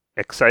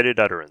Excited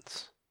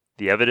Utterance,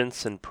 the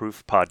Evidence and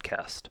Proof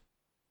Podcast,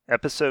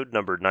 Episode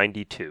number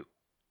 92,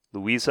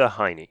 Louisa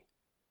Heine,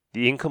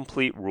 The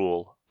Incomplete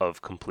Rule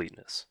of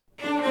Completeness.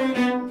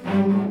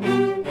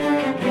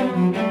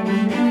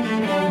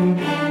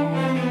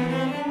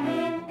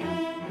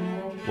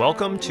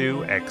 Welcome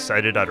to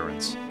Excited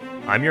Utterance.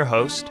 I'm your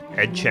host,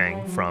 Ed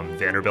Cheng from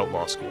Vanderbilt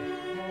Law School.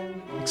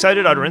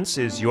 Excited Utterance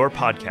is your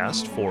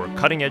podcast for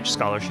cutting-edge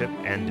scholarship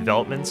and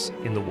developments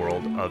in the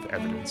world of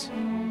evidence.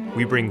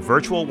 We bring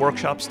virtual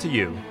workshops to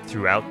you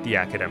throughout the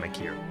academic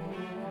year.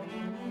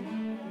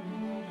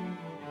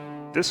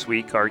 This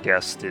week, our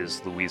guest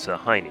is Louisa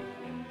Heine.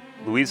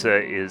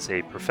 Louisa is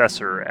a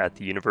professor at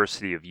the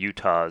University of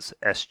Utah's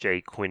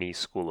S.J. Quinney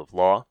School of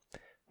Law,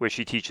 where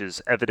she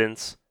teaches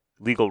evidence,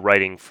 legal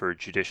writing for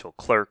judicial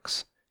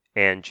clerks,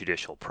 and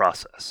judicial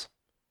process.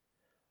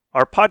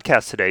 Our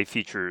podcast today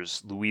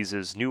features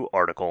Louisa's new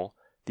article,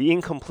 The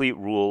Incomplete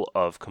Rule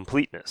of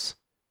Completeness,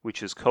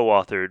 which is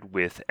co-authored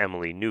with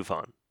Emily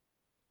Newvon.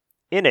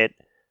 In it,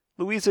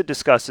 Louisa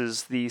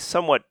discusses the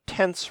somewhat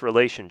tense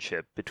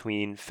relationship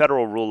between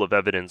Federal Rule of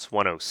Evidence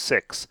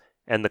 106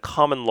 and the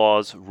common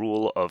law's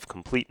Rule of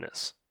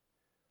Completeness.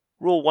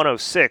 Rule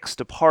 106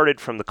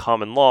 departed from the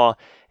common law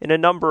in a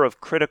number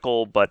of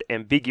critical but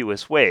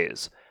ambiguous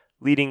ways,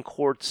 leading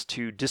courts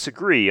to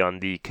disagree on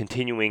the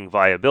continuing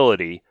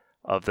viability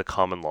of the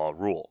common law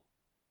rule.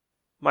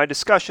 My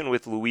discussion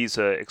with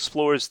Louisa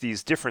explores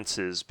these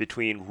differences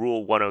between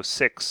Rule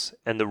 106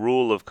 and the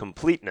Rule of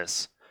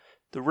Completeness,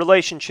 the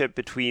relationship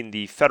between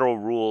the federal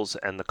rules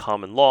and the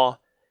common law,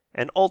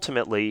 and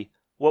ultimately,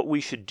 what we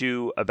should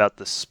do about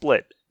the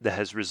split that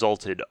has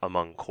resulted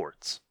among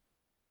courts.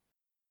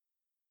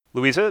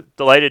 Louisa,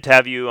 delighted to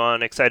have you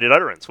on Excited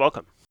Utterance.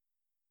 Welcome.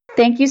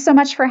 Thank you so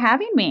much for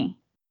having me.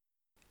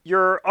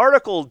 Your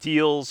article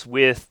deals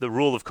with the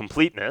rule of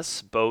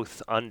completeness,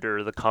 both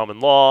under the common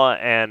law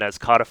and as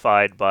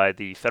codified by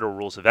the Federal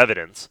Rules of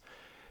Evidence.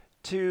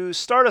 To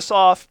start us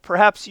off,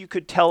 perhaps you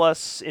could tell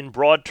us in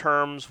broad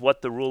terms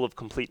what the rule of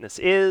completeness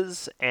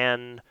is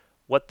and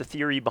what the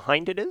theory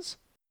behind it is?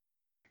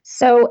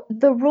 So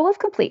the rule of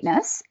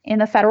completeness in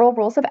the Federal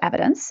Rules of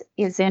Evidence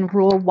is in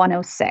Rule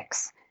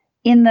 106.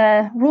 In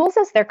the rules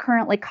as they're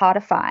currently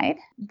codified,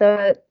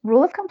 the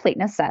rule of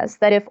completeness says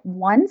that if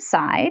one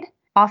side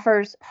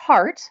offers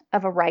part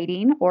of a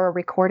writing or a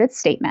recorded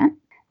statement,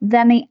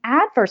 then the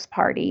adverse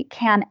party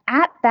can,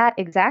 at that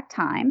exact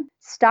time,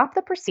 stop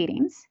the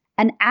proceedings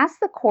and ask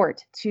the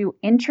court to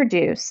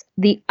introduce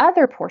the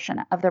other portion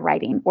of the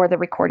writing or the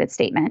recorded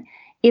statement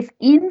if,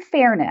 in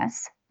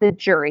fairness, the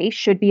jury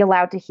should be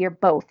allowed to hear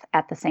both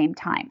at the same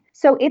time.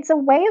 So it's a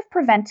way of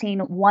preventing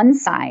one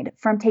side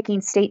from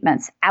taking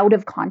statements out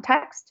of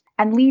context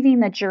and leaving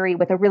the jury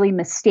with a really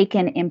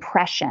mistaken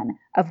impression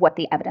of what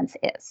the evidence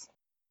is.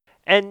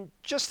 And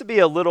just to be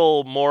a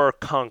little more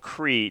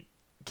concrete,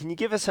 can you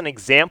give us an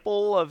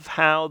example of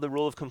how the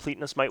rule of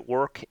completeness might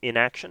work in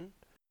action?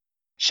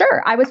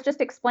 Sure. I was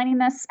just explaining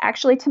this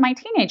actually to my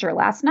teenager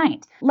last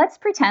night. Let's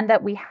pretend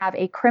that we have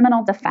a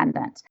criminal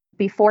defendant.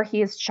 Before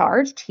he is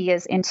charged, he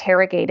is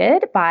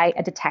interrogated by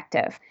a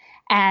detective.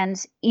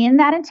 And in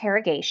that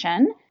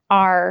interrogation,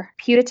 our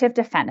putative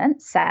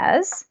defendant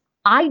says,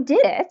 "I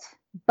did it,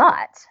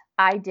 but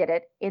I did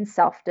it in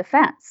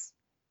self-defense."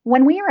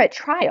 When we are at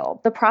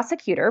trial, the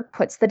prosecutor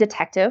puts the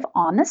detective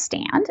on the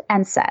stand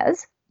and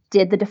says,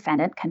 "Did the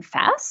defendant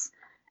confess?"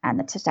 And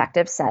the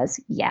detective says,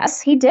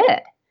 "Yes, he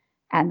did."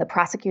 And the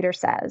prosecutor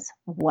says,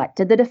 "What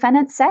did the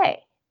defendant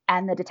say?"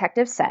 And the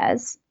detective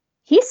says,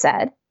 "He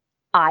said,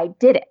 I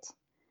did it."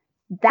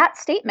 That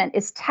statement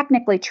is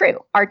technically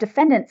true. Our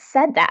defendant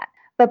said that.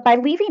 But by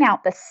leaving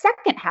out the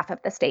second half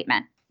of the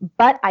statement,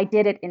 "but I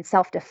did it in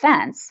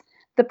self-defense,"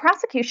 the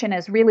prosecution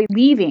is really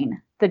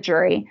leaving the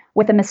jury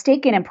with a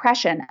mistaken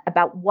impression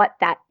about what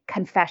that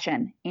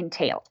confession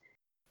entailed.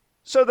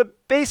 So the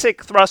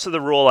basic thrust of the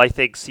rule, I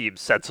think,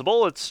 seems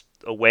sensible. It's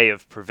a way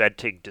of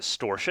preventing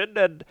distortion,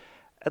 and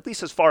at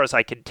least as far as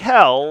I can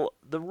tell,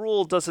 the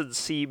rule doesn't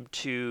seem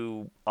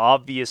to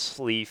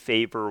obviously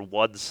favor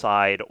one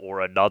side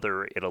or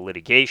another in a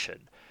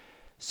litigation.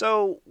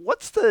 So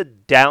what's the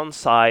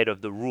downside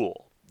of the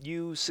rule?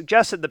 You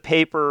suggest in the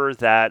paper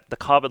that the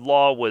common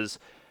law was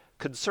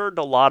concerned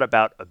a lot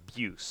about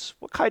abuse.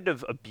 What kind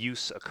of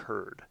abuse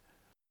occurred?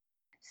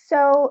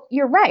 So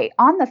you're right.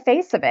 On the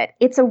face of it,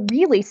 it's a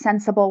really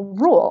sensible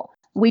rule.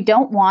 We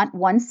don't want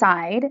one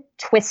side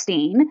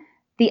twisting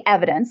the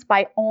evidence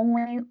by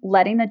only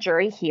letting the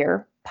jury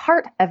hear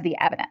part of the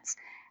evidence.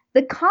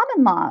 The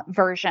common law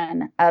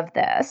version of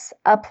this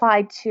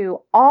applied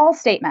to all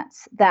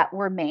statements that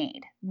were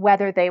made,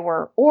 whether they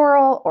were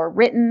oral or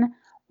written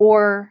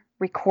or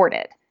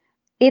recorded.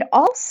 It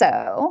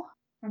also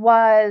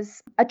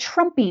was a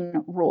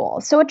trumping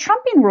rule. So a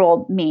trumping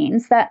rule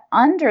means that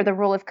under the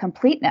rule of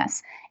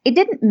completeness, it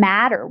didn't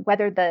matter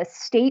whether the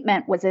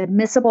statement was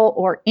admissible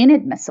or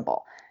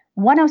inadmissible.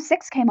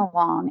 106 came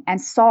along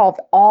and solved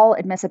all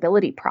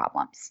admissibility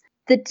problems.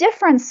 The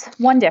difference,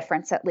 one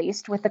difference at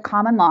least, with the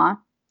common law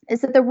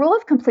is that the rule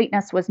of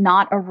completeness was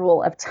not a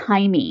rule of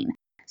timing.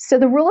 So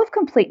the rule of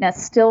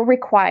completeness still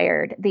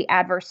required the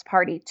adverse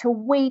party to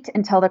wait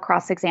until the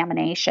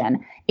cross-examination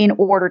in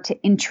order to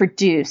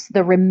introduce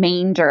the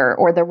remainder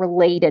or the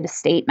related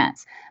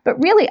statements.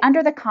 But really,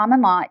 under the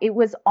common law, it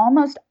was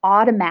almost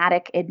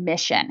automatic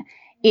admission.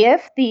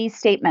 If the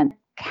statement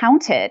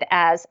counted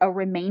as a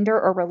remainder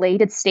or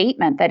related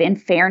statement that in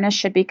fairness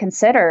should be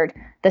considered,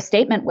 the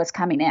statement was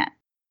coming in.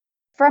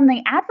 From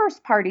the adverse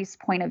party's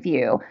point of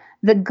view,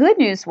 the good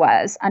news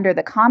was under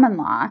the common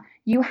law,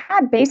 you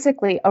had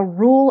basically a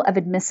rule of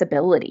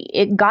admissibility.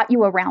 It got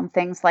you around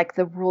things like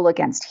the rule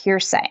against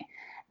hearsay.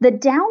 The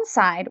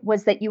downside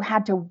was that you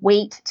had to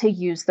wait to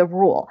use the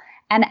rule.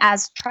 And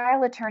as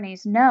trial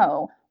attorneys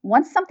know,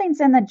 once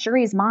something's in the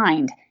jury's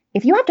mind,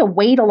 if you have to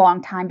wait a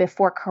long time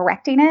before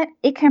correcting it,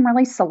 it can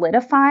really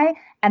solidify,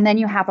 and then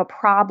you have a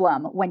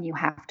problem when you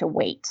have to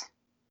wait.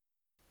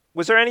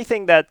 Was there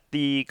anything that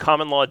the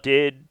common law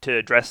did to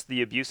address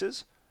the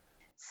abuses?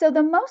 So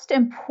the most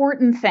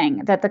important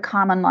thing that the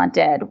common law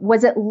did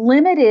was it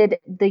limited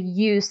the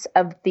use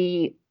of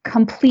the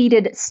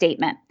completed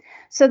statement.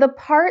 So the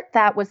part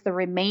that was the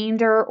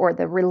remainder or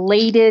the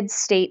related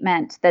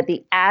statement that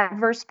the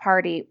adverse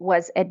party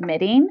was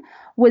admitting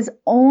was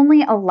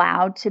only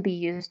allowed to be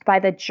used by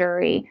the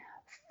jury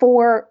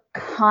for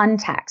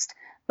context.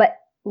 But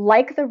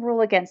like the rule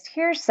against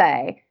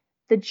hearsay,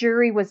 the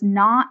jury was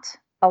not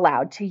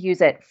allowed to use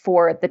it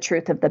for the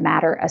truth of the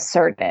matter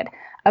asserted.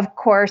 Of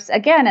course,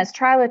 again, as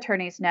trial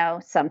attorneys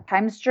know,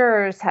 sometimes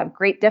jurors have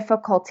great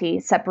difficulty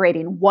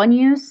separating one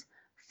use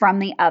from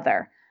the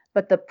other,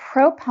 but the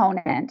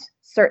proponent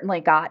certainly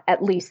got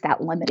at least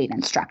that limiting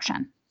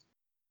instruction.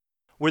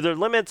 Were there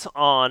limits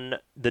on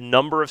the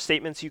number of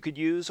statements you could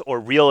use,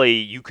 or really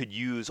you could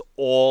use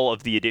all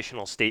of the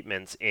additional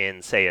statements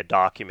in, say, a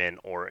document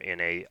or in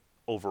a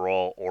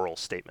overall oral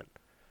statement?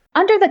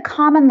 Under the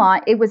common law,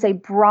 it was a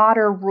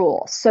broader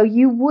rule. So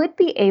you would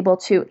be able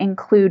to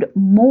include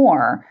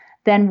more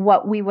than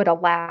what we would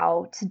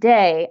allow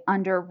today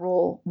under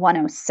Rule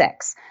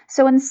 106.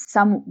 So in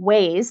some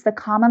ways, the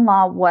common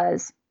law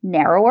was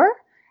narrower,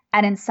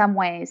 and in some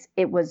ways,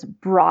 it was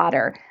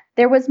broader.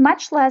 There was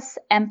much less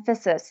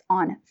emphasis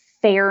on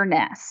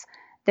fairness.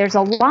 There's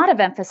a lot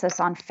of emphasis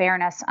on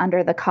fairness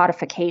under the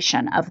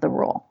codification of the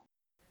rule.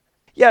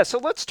 Yeah, so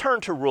let's turn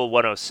to Rule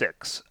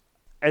 106.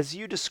 As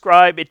you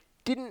describe, it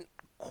didn't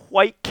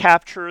quite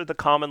capture the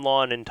common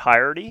law in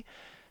entirety.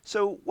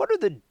 So what are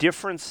the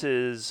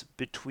differences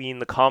between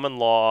the common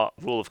law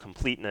rule of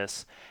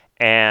completeness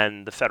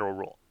and the federal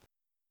rule?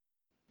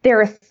 There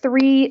are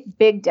three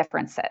big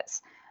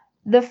differences.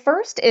 The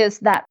first is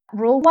that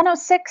Rule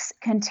 106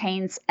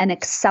 contains an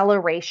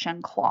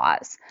acceleration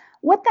clause.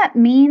 What that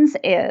means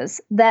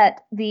is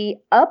that the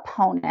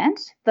opponent,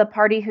 the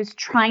party who's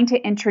trying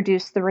to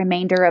introduce the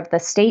remainder of the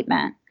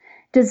statement,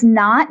 does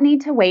not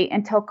need to wait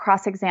until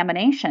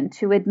cross-examination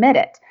to admit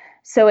it.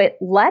 So it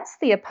lets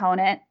the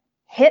opponent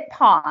hit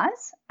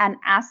pause and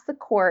ask the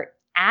court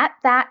at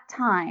that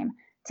time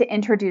to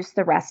introduce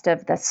the rest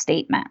of the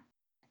statement.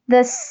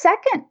 The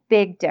second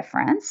big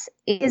difference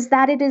is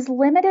that it is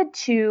limited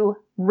to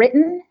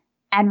written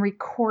and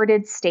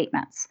recorded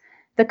statements.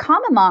 The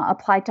common law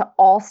applied to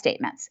all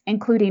statements,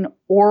 including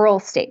oral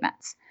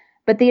statements.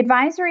 But the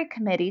advisory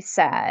committee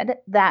said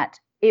that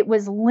it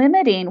was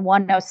limiting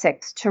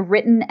 106 to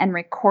written and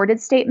recorded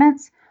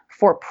statements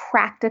for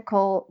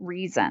practical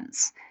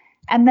reasons.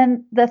 And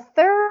then the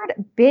third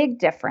big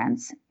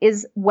difference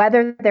is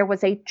whether there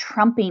was a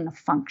trumping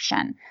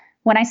function.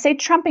 When I say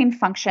trumping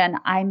function,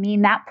 I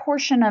mean that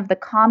portion of the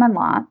common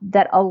law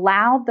that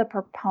allowed the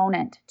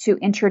proponent to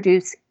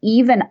introduce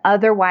even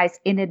otherwise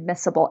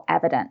inadmissible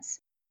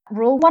evidence.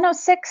 Rule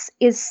 106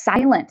 is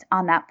silent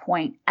on that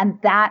point, and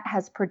that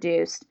has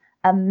produced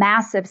a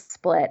massive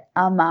split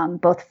among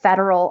both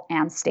federal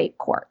and state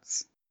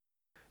courts.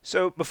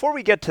 So before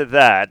we get to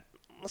that,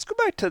 let's go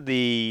back to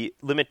the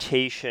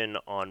limitation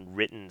on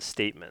written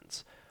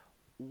statements.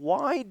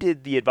 Why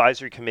did the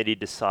advisory committee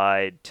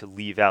decide to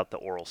leave out the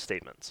oral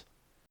statements?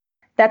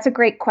 That's a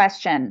great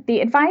question.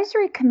 The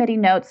advisory committee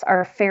notes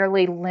are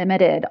fairly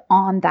limited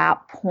on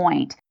that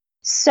point.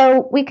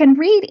 So we can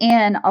read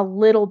in a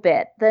little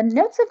bit. The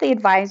notes of the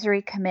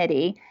advisory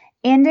committee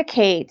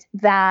indicate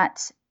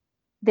that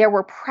there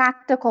were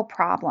practical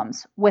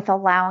problems with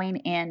allowing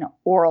in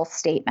oral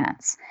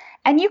statements.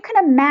 And you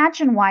can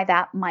imagine why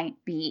that might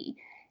be.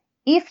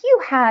 If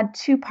you had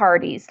two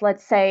parties,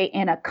 let's say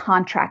in a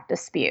contract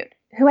dispute,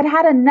 who had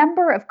had a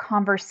number of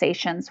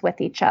conversations with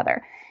each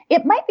other,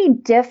 it might be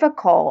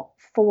difficult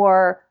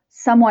for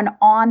someone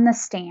on the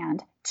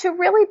stand to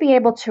really be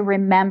able to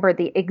remember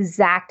the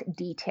exact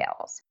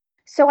details.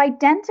 So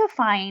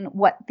identifying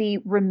what the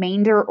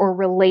remainder or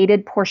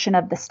related portion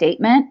of the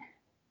statement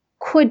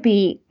could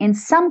be, in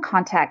some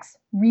contexts,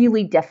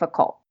 really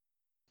difficult.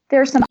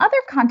 There are some other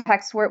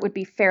contexts where it would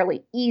be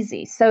fairly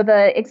easy. So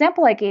the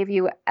example I gave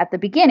you at the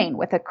beginning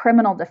with a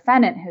criminal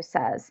defendant who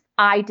says,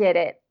 I did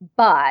it,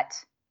 but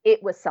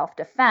it was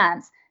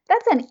self-defense,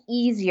 that's an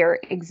easier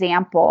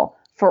example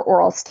for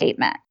oral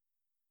statement.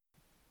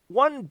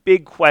 One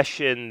big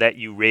question that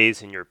you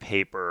raise in your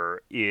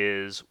paper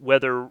is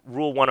whether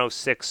Rule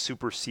 106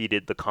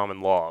 superseded the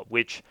common law,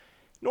 which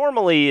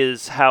normally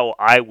is how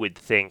I would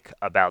think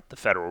about the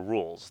federal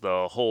rules.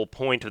 The whole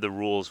point of the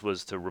rules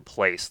was to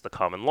replace the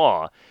common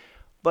law.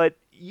 But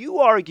you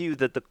argue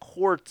that the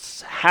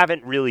courts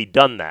haven't really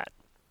done that.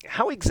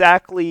 How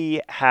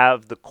exactly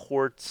have the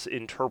courts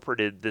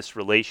interpreted this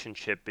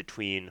relationship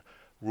between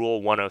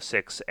Rule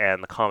 106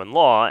 and the common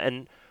law,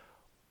 and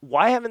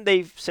why haven't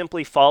they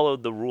simply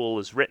followed the rule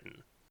as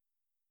written?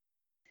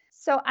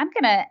 So I'm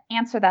going to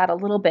answer that a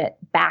little bit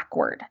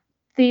backward.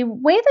 The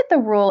way that the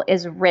rule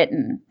is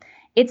written,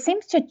 it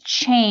seems to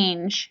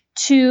change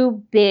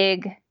two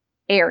big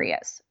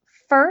areas.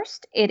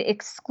 First, it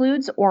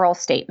excludes oral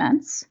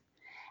statements.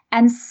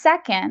 And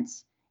second,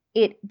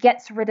 it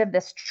gets rid of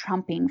this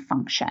trumping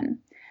function.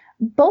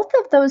 Both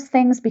of those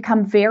things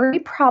become very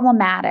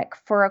problematic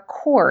for a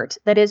court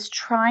that is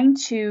trying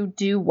to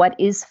do what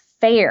is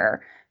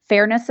fair.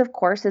 Fairness, of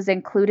course, is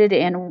included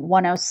in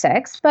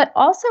 106, but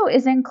also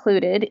is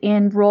included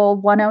in Rule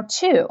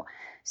 102.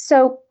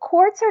 So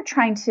courts are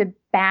trying to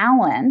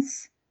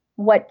balance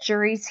what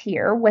juries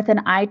hear with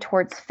an eye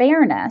towards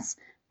fairness,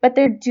 but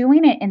they're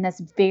doing it in this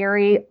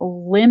very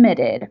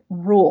limited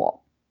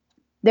rule.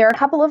 There are a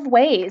couple of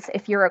ways,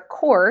 if you're a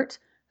court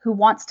who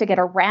wants to get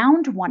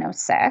around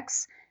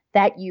 106,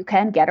 that you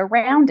can get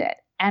around it.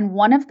 And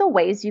one of the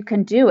ways you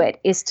can do it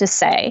is to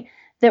say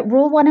that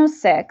Rule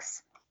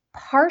 106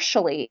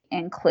 partially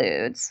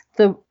includes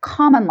the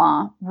common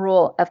law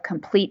rule of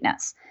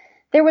completeness.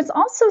 There was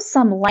also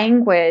some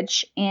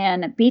language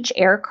in Beech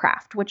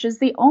Aircraft, which is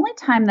the only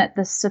time that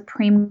the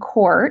Supreme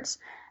Court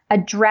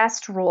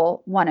addressed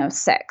Rule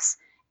 106.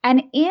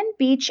 And in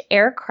Beech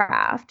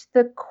Aircraft,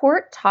 the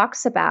court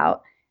talks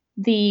about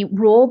the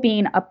rule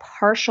being a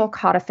partial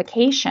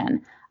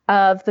codification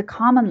of the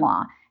common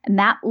law. And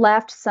that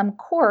left some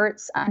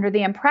courts under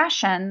the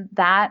impression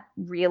that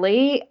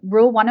really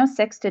Rule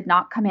 106 did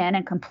not come in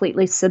and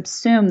completely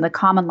subsume the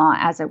common law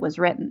as it was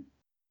written.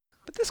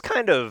 But this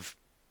kind of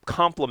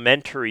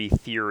complementary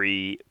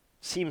theory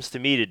seems to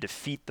me to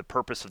defeat the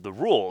purpose of the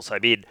rules. I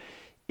mean,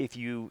 if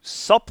you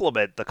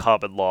supplement the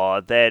common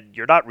law, then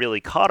you're not really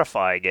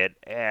codifying it,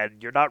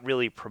 and you're not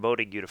really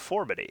promoting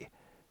uniformity.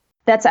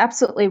 That's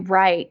absolutely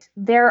right.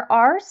 There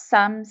are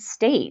some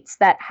states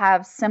that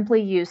have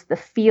simply used the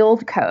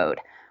field code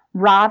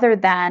rather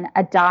than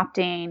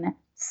adopting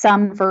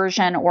some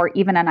version or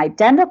even an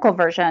identical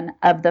version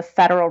of the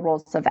federal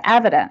rules of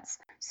evidence.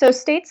 So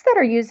states that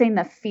are using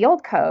the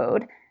field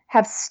code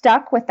have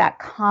stuck with that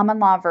common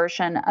law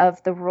version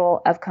of the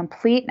rule of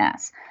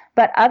completeness.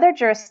 But other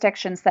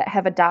jurisdictions that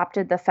have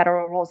adopted the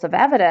federal rules of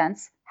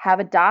evidence have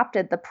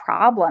adopted the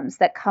problems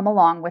that come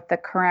along with the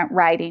current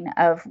writing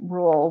of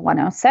Rule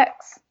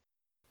 106.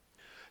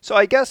 So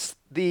I guess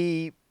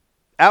the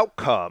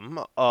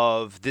outcome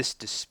of this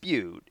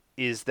dispute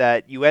is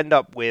that you end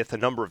up with a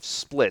number of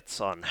splits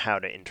on how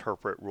to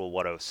interpret Rule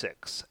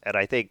 106. And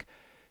I think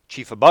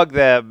chief among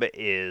them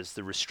is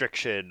the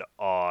restriction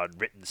on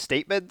written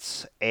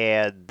statements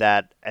and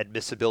that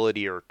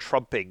admissibility or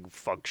trumping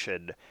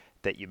function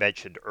that you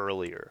mentioned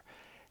earlier.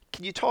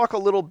 Can you talk a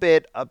little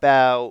bit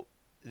about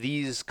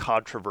these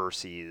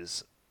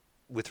controversies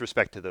with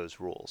respect to those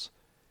rules?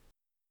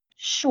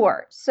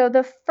 Sure. So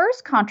the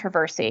first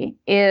controversy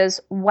is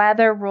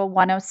whether Rule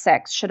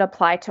 106 should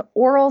apply to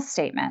oral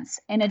statements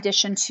in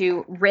addition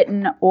to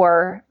written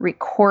or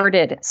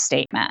recorded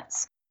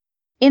statements.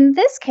 In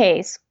this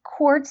case,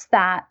 courts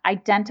that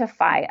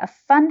identify a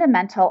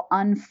fundamental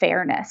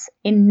unfairness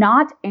in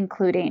not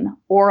including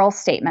oral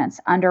statements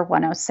under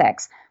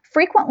 106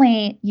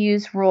 frequently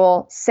use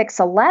Rule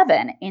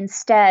 611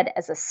 instead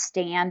as a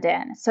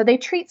stand-in. So they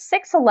treat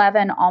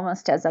 611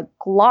 almost as a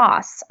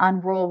gloss on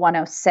Rule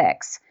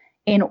 106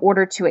 in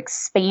order to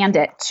expand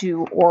it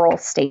to oral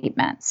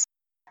statements.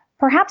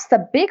 Perhaps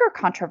the bigger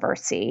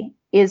controversy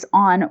is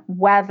on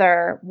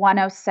whether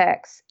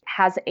 106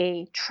 has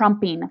a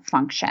trumping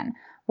function,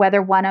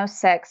 whether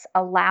 106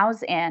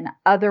 allows in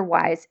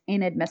otherwise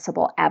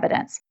inadmissible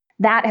evidence.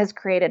 That has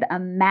created a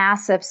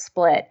massive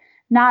split,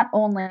 not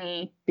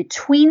only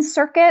between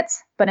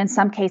circuits, but in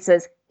some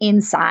cases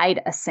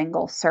inside a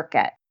single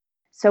circuit.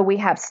 So we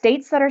have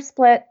states that are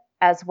split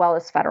as well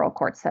as federal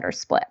courts that are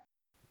split.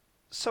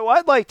 So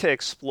I'd like to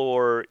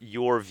explore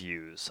your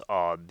views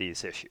on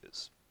these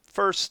issues.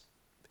 First,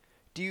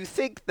 do you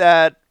think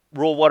that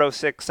Rule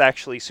 106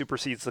 actually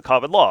supersedes the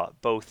common law,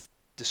 both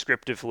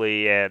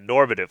descriptively and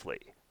normatively?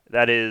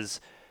 That is,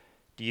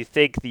 do you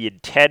think the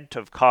intent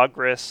of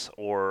Congress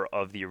or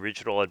of the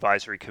original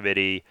advisory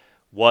committee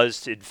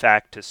was, in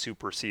fact, to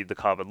supersede the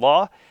common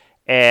law?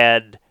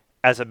 And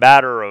as a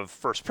matter of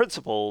first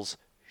principles,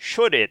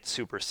 should it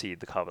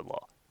supersede the common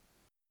law?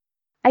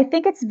 I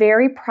think it's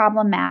very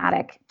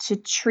problematic to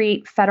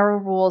treat federal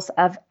rules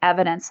of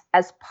evidence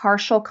as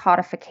partial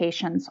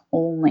codifications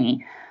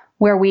only,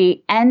 where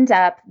we end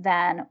up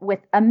then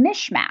with a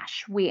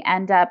mishmash. We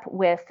end up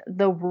with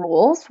the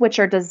rules, which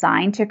are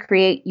designed to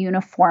create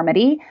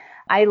uniformity,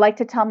 I like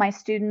to tell my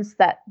students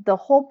that the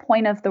whole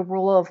point of the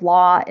rule of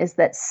law is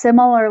that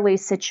similarly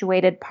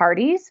situated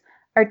parties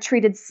are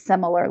treated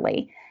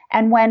similarly.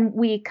 And when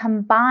we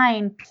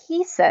combine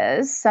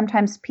pieces,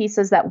 sometimes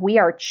pieces that we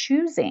are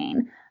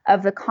choosing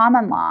of the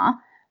common law,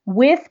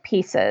 with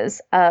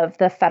pieces of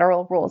the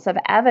federal rules of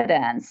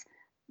evidence,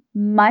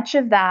 much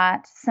of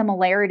that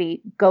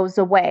similarity goes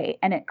away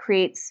and it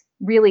creates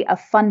really a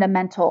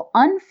fundamental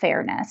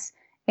unfairness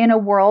in a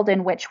world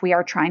in which we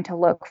are trying to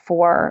look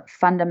for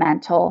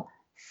fundamental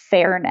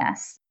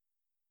fairness.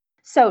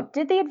 So,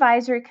 did the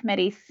advisory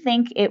committee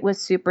think it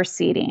was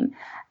superseding?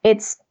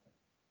 It's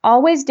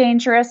always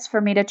dangerous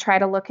for me to try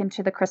to look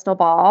into the crystal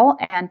ball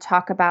and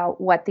talk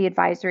about what the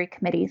advisory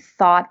committee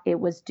thought it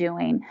was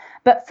doing.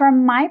 But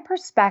from my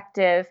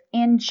perspective,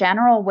 in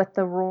general, with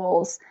the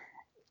rules,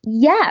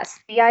 yes,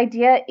 the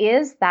idea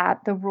is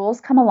that the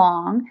rules come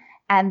along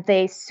and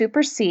they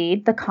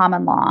supersede the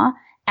common law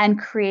and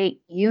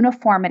create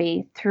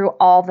uniformity through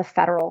all the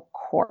federal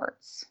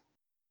courts.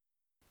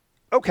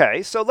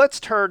 Okay, so let's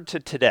turn to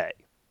today.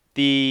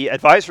 The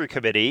advisory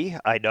committee,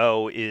 I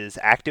know, is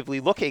actively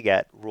looking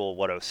at Rule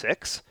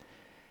 106.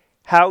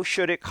 How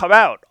should it come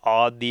out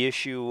on the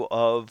issue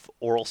of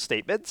oral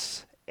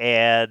statements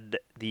and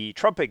the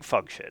trumping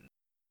function?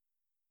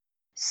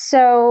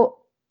 So,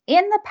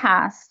 in the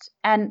past,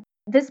 and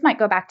this might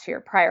go back to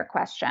your prior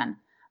question,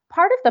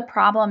 part of the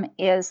problem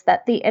is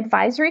that the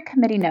advisory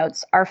committee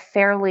notes are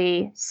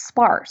fairly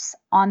sparse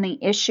on the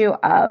issue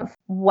of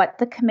what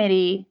the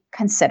committee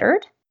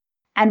considered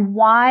and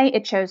why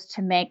it chose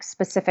to make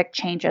specific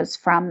changes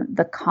from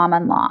the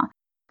common law.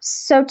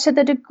 So, to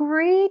the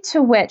degree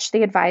to which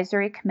the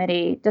advisory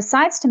committee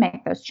decides to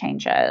make those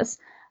changes,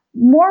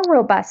 more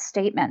robust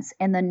statements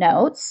in the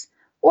notes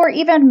or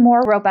even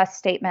more robust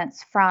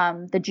statements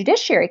from the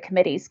judiciary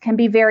committees can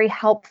be very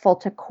helpful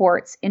to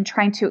courts in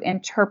trying to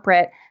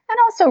interpret and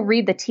also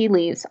read the tea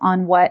leaves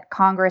on what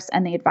Congress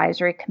and the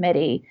advisory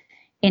committee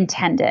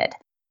intended.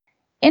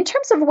 In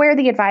terms of where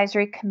the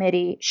advisory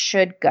committee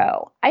should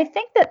go, I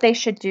think that they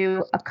should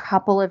do a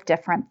couple of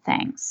different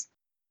things.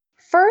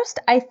 First,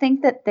 I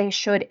think that they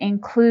should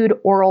include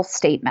oral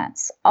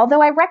statements,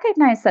 although I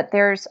recognize that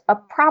there's a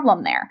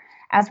problem there.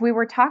 As we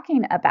were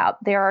talking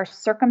about, there are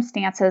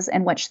circumstances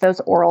in which those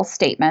oral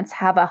statements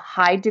have a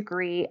high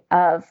degree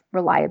of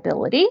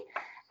reliability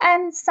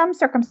and some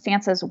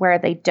circumstances where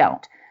they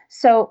don't.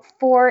 So,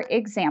 for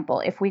example,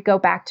 if we go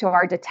back to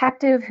our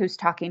detective who's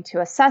talking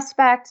to a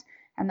suspect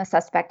and the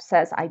suspect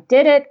says, "I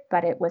did it,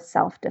 but it was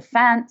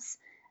self-defense,"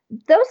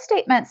 those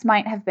statements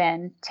might have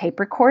been tape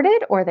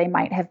recorded or they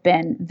might have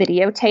been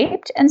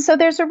videotaped. And so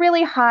there's a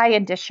really high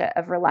indicia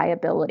of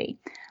reliability.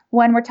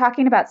 When we're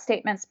talking about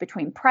statements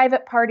between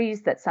private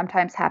parties that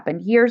sometimes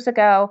happened years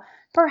ago,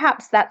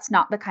 perhaps that's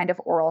not the kind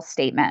of oral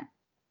statement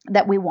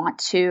that we want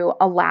to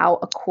allow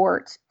a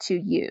court to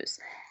use.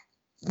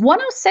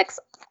 106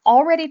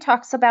 already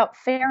talks about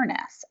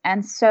fairness.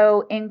 And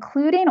so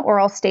including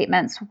oral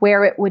statements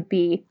where it would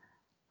be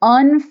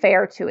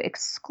unfair to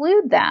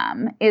exclude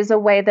them is a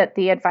way that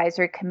the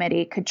advisory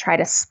committee could try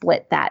to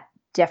split that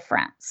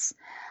difference.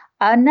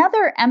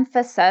 Another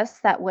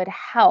emphasis that would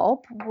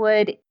help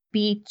would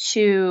be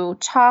to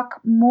talk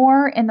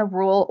more in the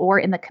rule or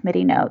in the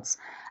committee notes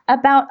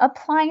about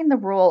applying the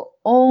rule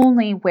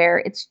only where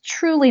it's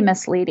truly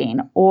misleading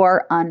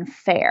or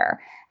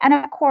unfair. And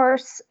of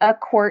course, a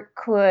court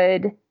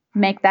could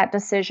make that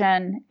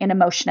decision in a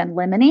motion in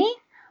limine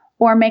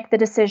or make the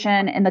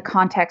decision in the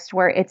context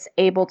where it's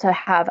able to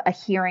have a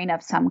hearing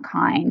of some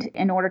kind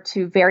in order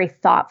to very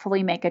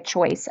thoughtfully make a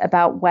choice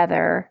about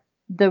whether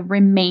the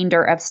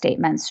remainder of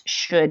statements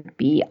should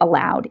be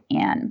allowed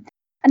in.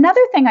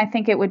 Another thing I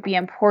think it would be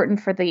important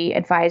for the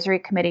advisory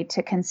committee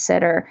to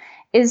consider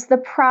is the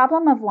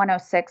problem of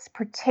 106,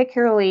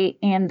 particularly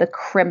in the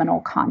criminal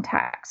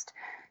context.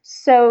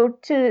 So,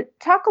 to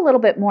talk a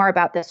little bit more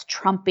about this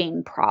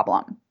trumping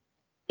problem,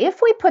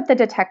 if we put the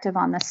detective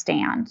on the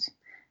stand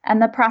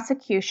and the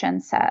prosecution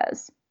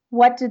says,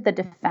 "What did the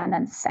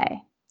defendant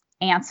say?"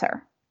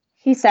 Answer: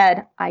 "He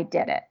said, I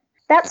did it."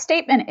 That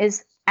statement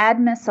is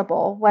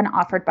admissible when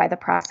offered by the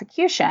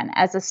prosecution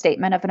as a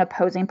statement of an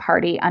opposing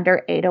party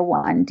under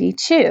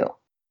 801(d)(2).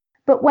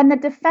 But when the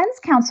defense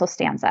counsel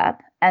stands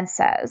up and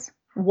says,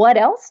 "What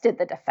else did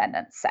the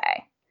defendant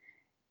say?"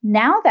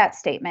 now that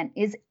statement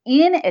is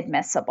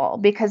inadmissible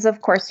because,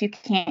 of course, you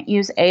can't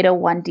use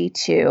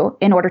 801(d)(2)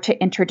 in order to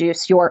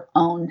introduce your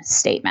own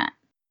statement.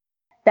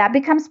 That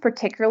becomes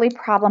particularly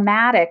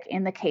problematic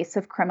in the case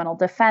of criminal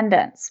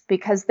defendants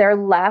because they're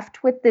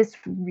left with this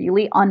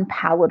really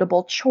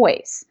unpalatable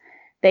choice.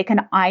 They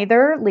can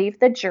either leave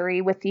the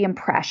jury with the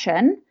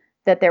impression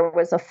that there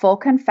was a full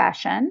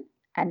confession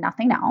and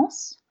nothing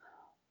else,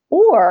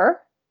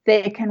 or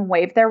they can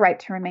waive their right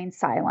to remain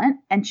silent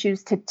and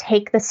choose to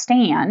take the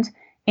stand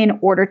in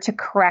order to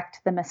correct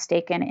the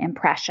mistaken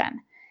impression.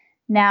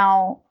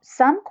 Now,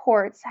 some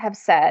courts have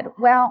said,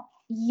 well,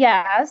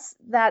 yes,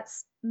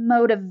 that's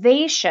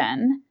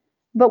motivation,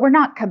 but we're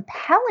not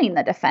compelling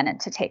the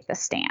defendant to take the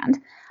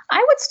stand.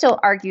 I would still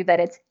argue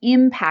that it's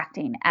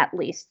impacting at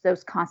least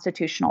those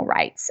constitutional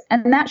rights.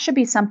 And that should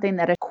be something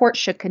that a court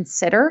should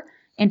consider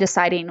in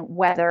deciding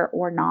whether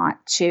or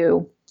not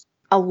to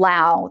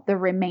allow the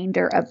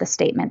remainder of the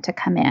statement to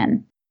come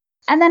in.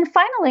 And then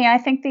finally, I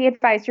think the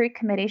advisory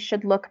committee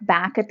should look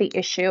back at the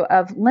issue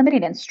of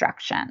limiting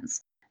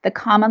instructions. The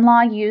common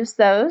law used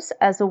those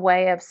as a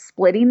way of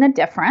splitting the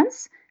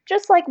difference,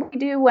 just like we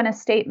do when a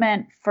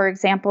statement, for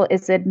example,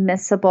 is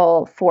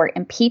admissible for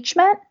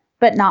impeachment,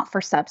 but not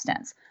for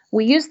substance.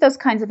 We use those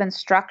kinds of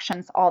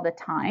instructions all the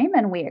time,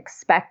 and we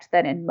expect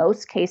that in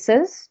most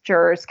cases,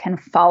 jurors can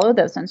follow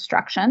those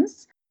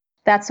instructions.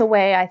 That's a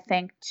way, I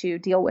think, to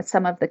deal with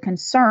some of the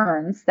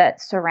concerns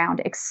that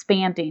surround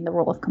expanding the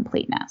rule of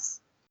completeness.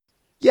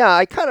 Yeah,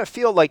 I kind of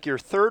feel like your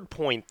third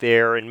point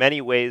there in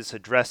many ways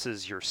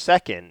addresses your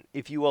second.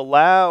 If you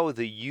allow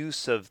the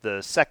use of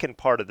the second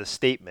part of the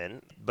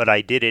statement, but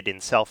I did it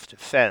in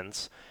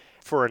self-defense,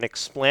 for an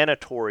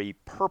explanatory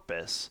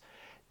purpose,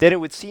 then it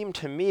would seem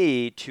to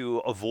me to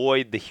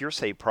avoid the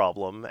hearsay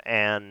problem,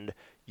 and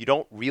you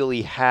don't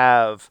really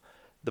have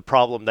the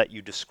problem that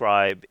you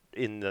describe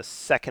in the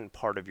second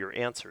part of your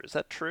answer. Is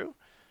that true?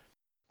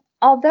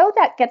 Although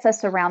that gets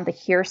us around the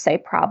hearsay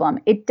problem,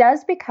 it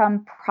does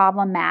become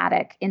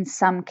problematic in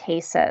some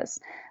cases.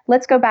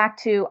 Let's go back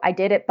to I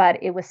did it,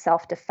 but it was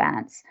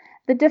self-defense.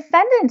 The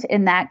defendant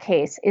in that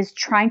case is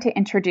trying to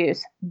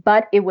introduce,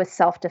 but it was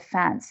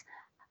self-defense,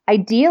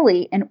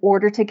 ideally in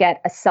order to get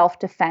a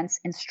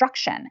self-defense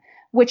instruction,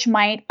 which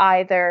might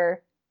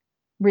either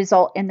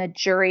result in the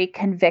jury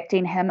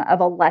convicting him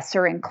of a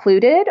lesser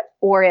included,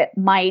 or it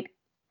might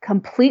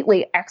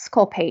completely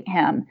exculpate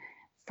him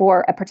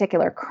for a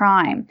particular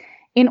crime.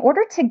 In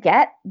order to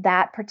get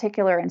that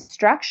particular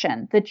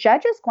instruction, the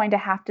judge is going to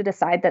have to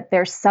decide that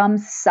there's some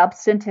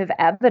substantive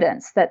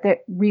evidence that there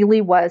really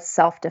was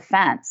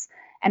self-defense.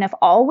 And if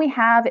all we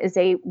have is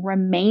a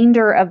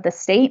remainder of the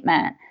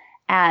statement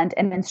and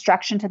an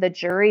instruction to the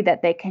jury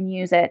that they can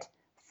use it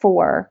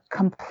for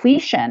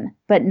completion,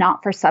 but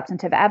not for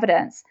substantive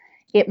evidence,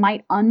 it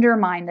might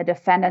undermine the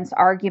defendant's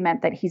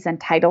argument that he's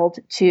entitled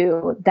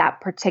to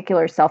that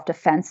particular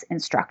self-defense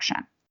instruction.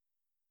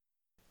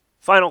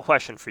 Final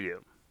question for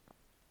you.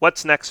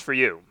 What's next for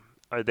you?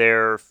 Are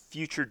there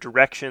future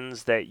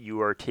directions that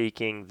you are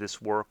taking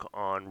this work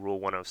on Rule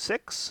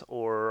 106,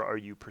 or are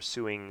you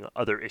pursuing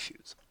other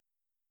issues?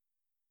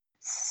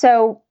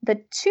 So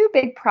the two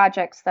big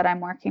projects that I'm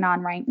working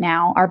on right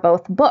now are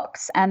both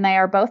books, and they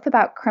are both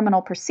about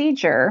criminal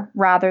procedure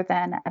rather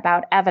than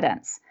about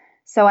evidence.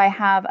 So I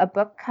have a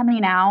book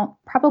coming out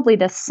probably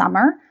this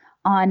summer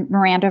on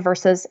Miranda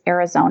versus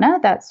Arizona.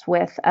 That's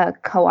with a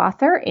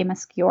co-author,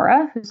 Amos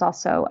Guiora, who's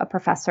also a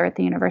professor at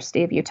the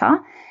University of Utah.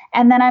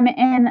 And then I'm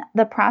in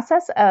the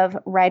process of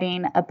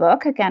writing a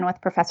book, again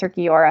with Professor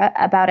Guiora,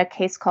 about a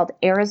case called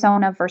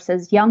Arizona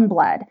versus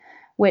Youngblood,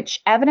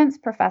 which evidence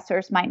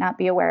professors might not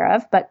be aware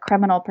of, but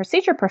criminal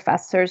procedure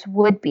professors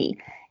would be.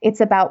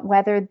 It's about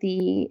whether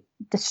the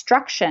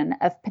destruction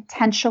of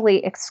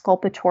potentially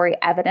exculpatory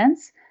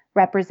evidence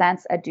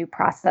represents a due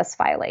process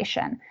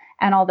violation.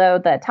 And although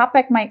the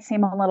topic might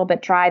seem a little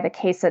bit dry, the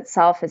case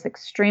itself is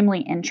extremely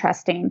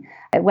interesting.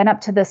 It went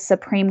up to the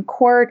Supreme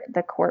Court.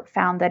 The court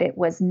found that it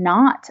was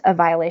not a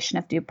violation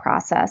of due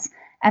process.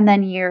 And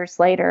then years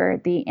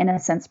later, the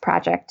Innocence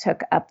Project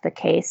took up the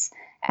case,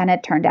 and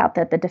it turned out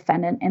that the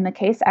defendant in the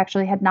case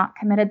actually had not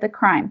committed the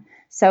crime.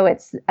 So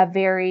it's a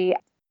very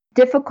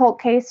difficult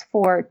case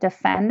for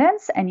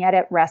defendants, and yet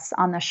it rests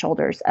on the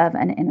shoulders of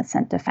an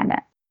innocent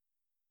defendant.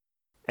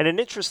 And an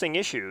interesting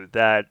issue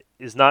that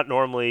is not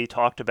normally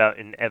talked about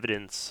in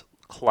evidence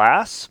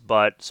class,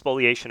 but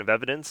spoliation of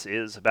evidence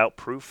is about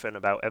proof and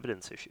about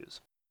evidence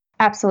issues.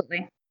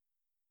 Absolutely.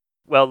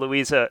 Well,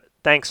 Louisa,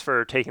 thanks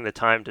for taking the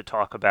time to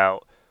talk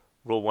about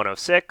Rule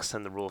 106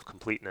 and the rule of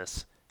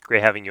completeness.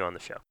 Great having you on the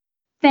show.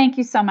 Thank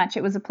you so much.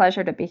 It was a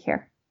pleasure to be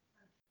here.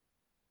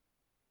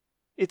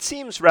 It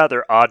seems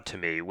rather odd to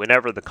me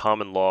whenever the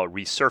common law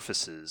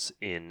resurfaces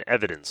in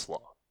evidence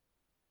law.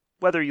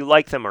 Whether you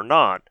like them or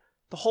not,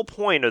 the whole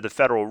point of the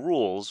federal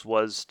rules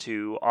was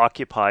to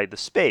occupy the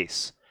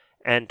space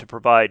and to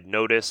provide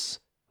notice,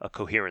 a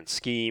coherent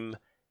scheme,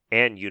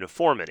 and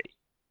uniformity.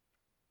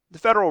 The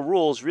federal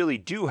rules really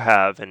do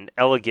have an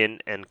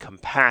elegant and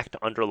compact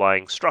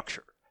underlying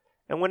structure,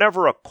 and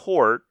whenever a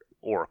court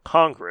or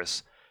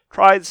Congress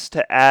tries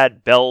to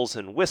add bells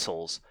and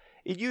whistles,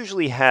 it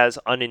usually has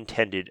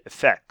unintended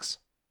effects.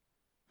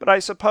 But I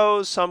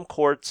suppose some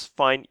courts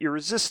find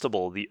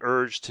irresistible the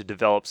urge to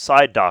develop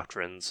side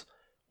doctrines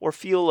or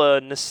feel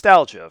a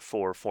nostalgia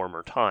for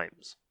former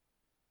times.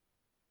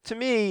 To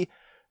me,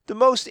 the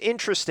most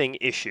interesting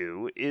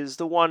issue is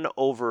the one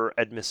over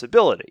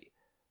admissibility,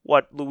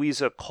 what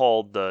Louisa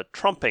called the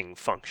trumping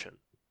function.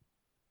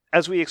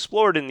 As we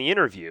explored in the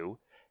interview,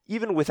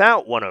 even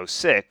without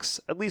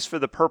 106, at least for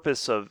the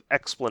purpose of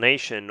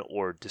explanation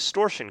or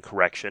distortion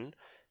correction,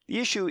 the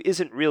issue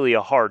isn't really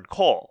a hard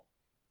call.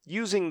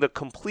 Using the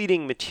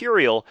completing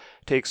material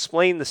to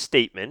explain the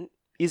statement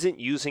isn't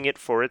using it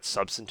for its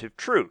substantive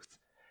truth,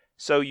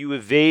 so you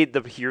evade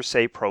the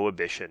hearsay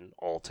prohibition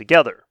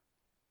altogether.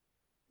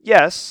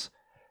 Yes,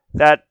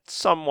 that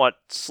somewhat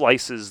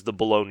slices the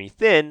bologna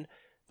thin,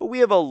 but we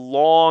have a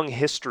long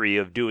history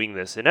of doing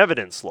this in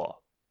evidence law.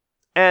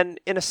 And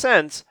in a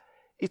sense,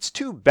 it's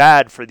too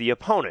bad for the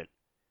opponent.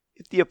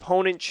 If the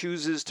opponent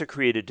chooses to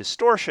create a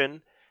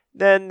distortion,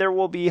 then there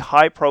will be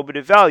high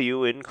probative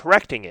value in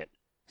correcting it.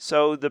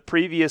 So the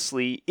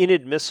previously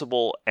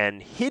inadmissible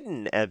and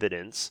hidden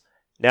evidence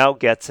now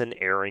gets an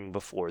airing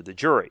before the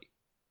jury.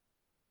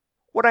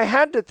 What I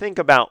had to think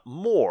about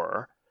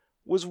more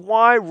was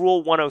why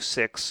Rule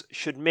 106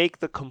 should make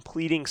the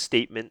completing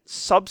statement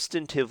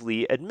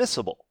substantively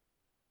admissible.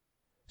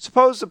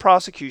 Suppose the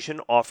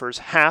prosecution offers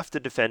half the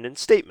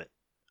defendant's statement,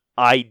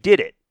 "I did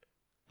it,"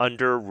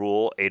 under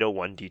Rule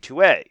 801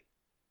 D2A.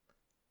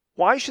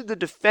 Why should the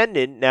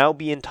defendant now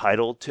be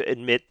entitled to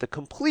admit the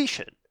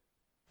completion,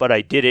 "but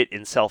I did it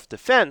in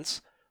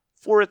self-defense,"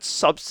 for its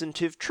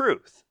substantive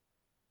truth?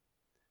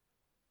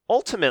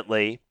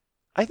 Ultimately,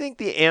 I think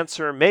the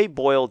answer may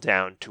boil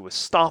down to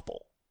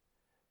estoppel.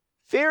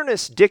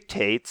 Fairness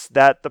dictates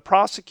that the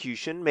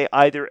prosecution may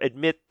either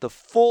admit the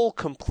full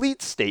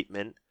complete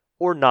statement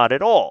or not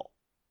at all.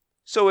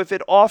 So if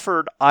it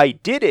offered "I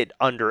did it"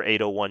 under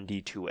 801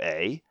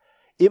 D2A,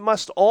 it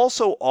must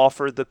also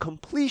offer the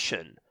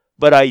completion,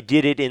 "but I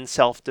did it in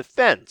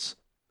self-defense"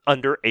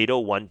 under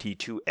 801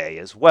 D2A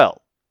as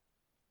well.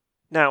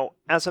 Now,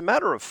 as a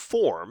matter of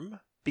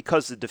form,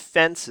 because the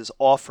defense is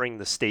offering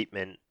the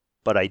statement,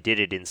 "but I did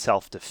it in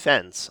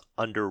self-defense"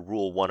 under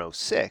Rule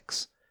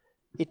 106,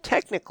 it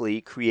technically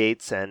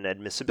creates an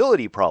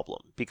admissibility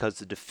problem, because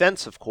the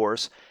defense, of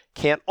course,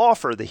 can't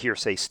offer the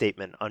hearsay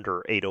statement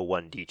under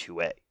 801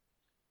 D2A.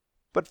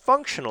 But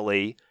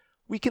functionally,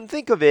 we can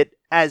think of it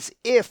as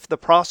if the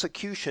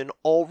prosecution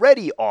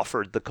already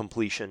offered the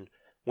completion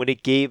when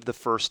it gave the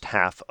first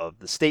half of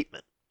the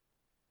statement.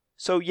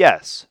 So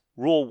yes,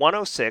 Rule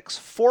 106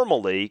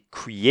 formally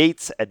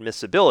creates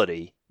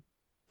admissibility,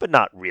 but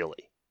not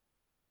really.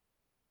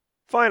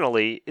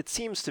 Finally, it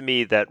seems to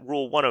me that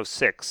Rule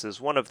 106 is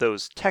one of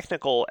those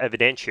technical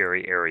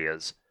evidentiary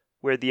areas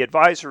where the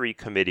advisory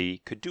committee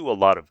could do a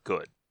lot of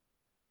good.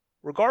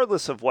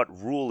 Regardless of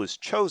what rule is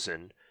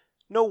chosen,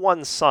 no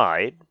one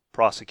side,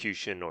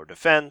 prosecution or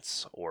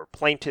defense, or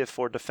plaintiff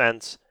or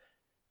defense,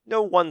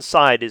 no one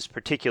side is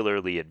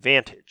particularly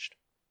advantaged.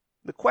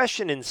 The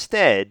question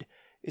instead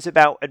is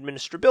about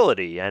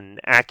administrability and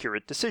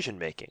accurate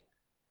decision-making.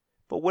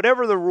 But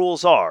whatever the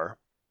rules are,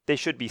 they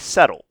should be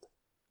settled,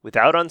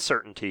 without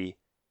uncertainty,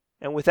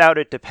 and without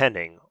it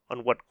depending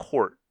on what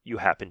court you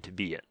happen to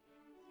be in.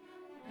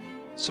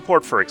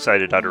 Support for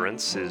Excited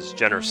Utterance is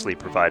generously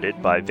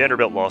provided by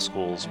Vanderbilt Law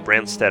School's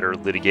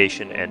Branstetter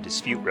Litigation and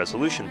Dispute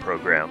Resolution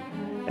Program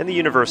and the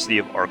University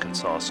of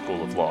Arkansas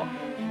School of Law.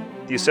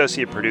 The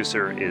associate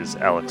producer is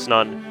Alex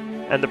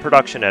Nunn, and the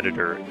production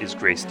editor is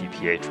Grace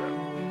DiPietro.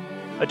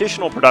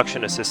 Additional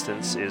production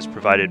assistance is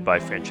provided by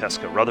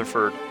Francesca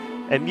Rutherford,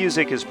 and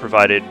music is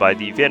provided by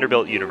the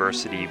Vanderbilt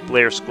University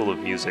Blair School of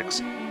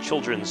Music's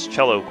Children's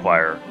Cello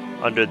Choir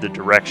under the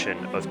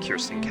direction of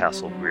Kirsten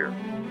Castle-Greer.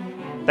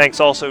 Thanks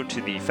also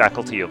to the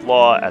Faculty of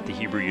Law at the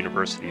Hebrew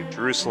University of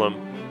Jerusalem,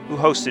 who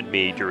hosted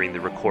me during the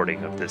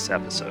recording of this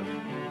episode.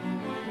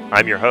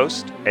 I'm your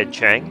host, Ed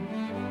Chang,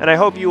 and I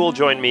hope you will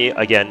join me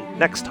again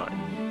next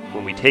time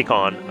when we take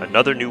on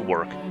another new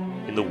work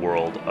in the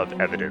world of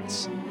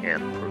evidence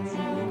and proof.